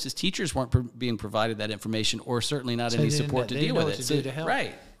 And of course, his teachers weren't being provided that information, or certainly not any support to deal with it. So, to help.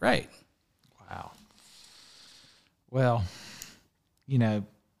 Right. Wow. Well,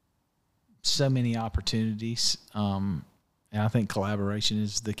 so many opportunities. And I think collaboration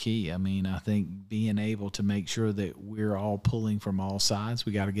is the key. I mean, I think being able to make sure that we're all pulling from all sides.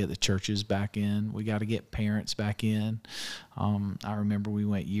 We got to get the churches back in. We got to get parents back in. I remember we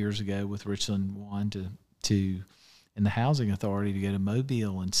went years ago with Richland One to in the housing authority to go to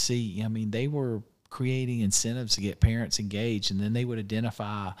Mobile and see. I mean, they were creating incentives to get parents engaged, and then they would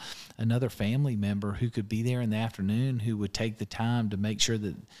identify another family member who could be there in the afternoon, who would take the time to make sure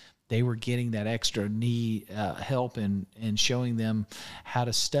that they were getting that extra help and showing them how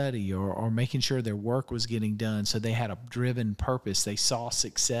to study, or making sure their work was getting done, so they had a driven purpose. They saw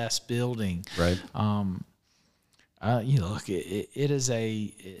success building. Right. Look, it is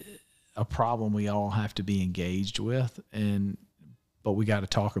a problem we all have to be engaged with, but we got to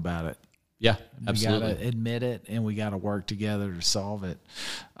talk about it. Yeah, absolutely. We got to admit it, and we got to work together to solve it.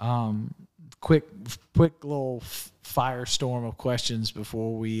 Quick little firestorm of questions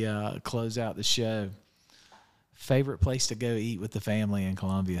before we close out the show. Favorite place to go eat with the family in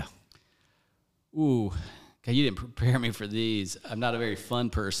Columbia? Ooh, okay, you didn't prepare me for these. I'm not a very fun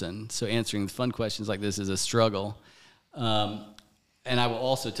person, so answering fun questions like this is a struggle. And I will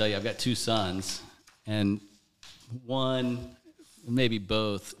also tell you, I've got 2 sons, and one, maybe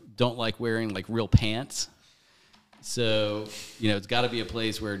both, don't like wearing like real pants. So, it's got to be a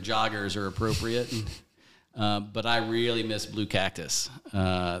place where joggers are appropriate. But I really miss Blue Cactus.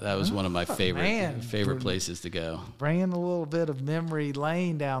 That was one of my favorite places to go. Bringing a little bit of memory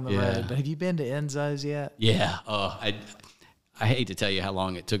lane down the road. Have you been to Enzo's yet? Yeah. Oh, I hate to tell you how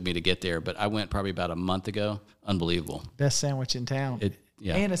long it took me to get there, but I went probably about a month ago. Unbelievable. Best sandwich in town.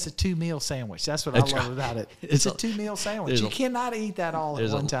 Yeah. And it's a 2-meal sandwich. That's what I love about it. It's a 2-meal sandwich. You cannot eat that all at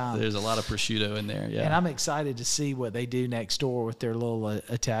one time. There's a lot of prosciutto in there. Yeah. And I'm excited to see what they do next door with their little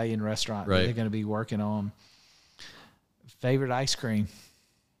Italian restaurant that they're going to be working on. Favorite ice cream?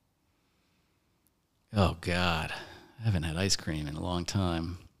 Oh God, I haven't had ice cream in a long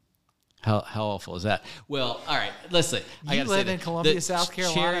time. How awful is that? Well, all right, listen. I You live in Columbia, South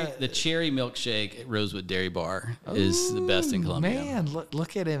Carolina. The cherry milkshake at Rosewood Dairy Bar is the best in Columbia. Man,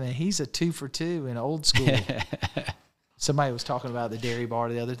 look at him, and he's a 2 for 2 in old school. Somebody was talking about the dairy bar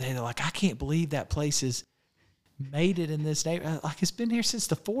the other day. They're like, I can't believe that place has made it in this neighborhood. Like, it's been here since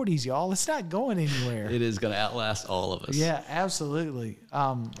the 40s, y'all. It's not going anywhere. It is going to outlast all of us. Yeah, absolutely.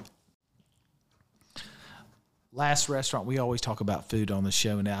 Last restaurant, we always talk about food on the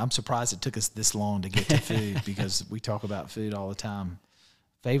show now. I'm surprised it took us this long to get to food because we talk about food all the time.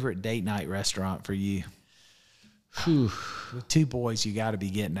 Favorite date night restaurant for you? Whew. With 2 boys, you got to be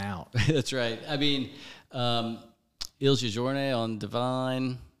getting out. That's right. I mean, Il Giorgione on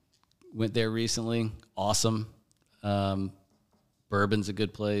Divine, went there recently. Awesome. Bourbon's a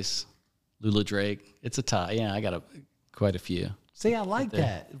good place. Lula Drake. It's a tie. Yeah, I got quite a few. See, I like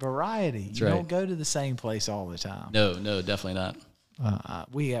that variety. That's you right. don't go to the same place all the time. No, definitely not.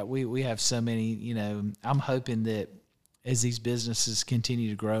 We have so many. You know, I'm hoping that as these businesses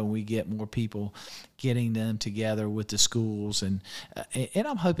continue to grow and we get more people getting them together with the schools, and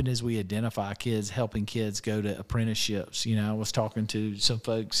I'm hoping as we identify kids, helping kids go to apprenticeships. You know, I was talking to some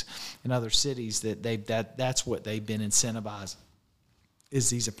folks in other cities that's what they've been incentivized. Is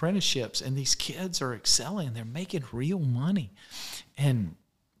these apprenticeships, and these kids are excelling. They're making real money. And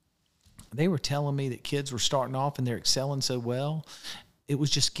they were telling me that kids were starting off and they're excelling so well. It was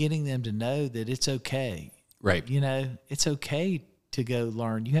just getting them to know that it's okay. Right. You know, it's okay to go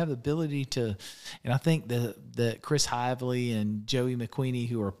learn. You have the ability to, and I think the Chris Hively and Joey McQueenie,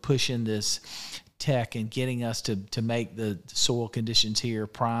 who are pushing this tech and getting us to make the soil conditions here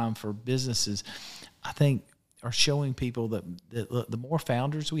prime for businesses, I think are showing people that the more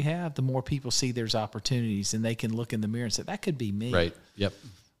founders we have, the more people see there's opportunities, and they can look in the mirror and say, that could be me. Right. Yep.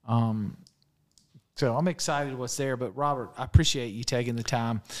 So I'm excited what's there. But Robert, I appreciate you taking the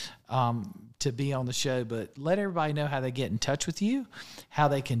time to be on the show. But let everybody know how they get in touch with you, how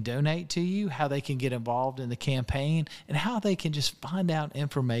they can donate to you, how they can get involved in the campaign, and how they can just find out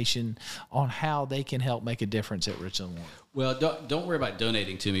information on how they can help make a difference at Richland One. Well, don't worry about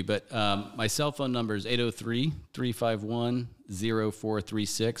donating to me, but my cell phone number is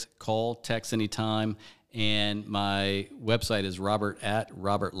 803-351-0436. Call, text anytime. And my website is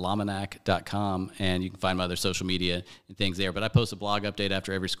robertlominack.com, and you can find my other social media and things there. But I post a blog update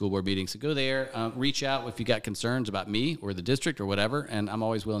after every school board meeting, so go there. Reach out if you got concerns about me or the district or whatever, and I'm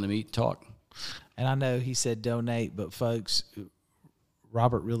always willing to meet and talk. And I know he said donate, but folks,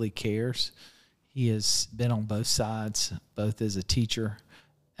 Robert really cares. He has been on both sides, both as a teacher,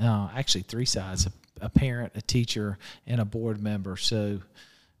 actually 3 sides, a parent, a teacher, and a board member. So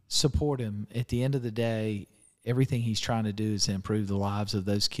support him. At the end of the day, everything he's trying to do is to improve the lives of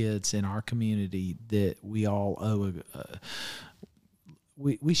those kids in our community that we all owe.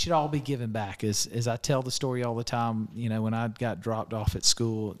 We should all be giving back. As I tell the story all the time, you know, when I got dropped off at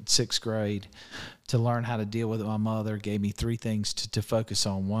school in 6th grade to learn how to deal with it, my mother gave me 3 things to focus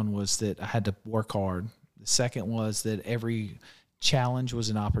on. One was that I had to work hard. The second was that every challenge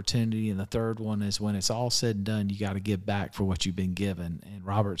was an opportunity, and the third one is when it's all said and done, you got to give back for what you've been given, and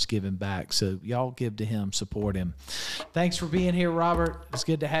Robert's giving back. So y'all give to him, support him. Thanks for being here, Robert. It's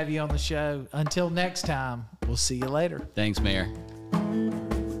good to have you on the show. Until next time, we'll see you later. Thanks, Mayor.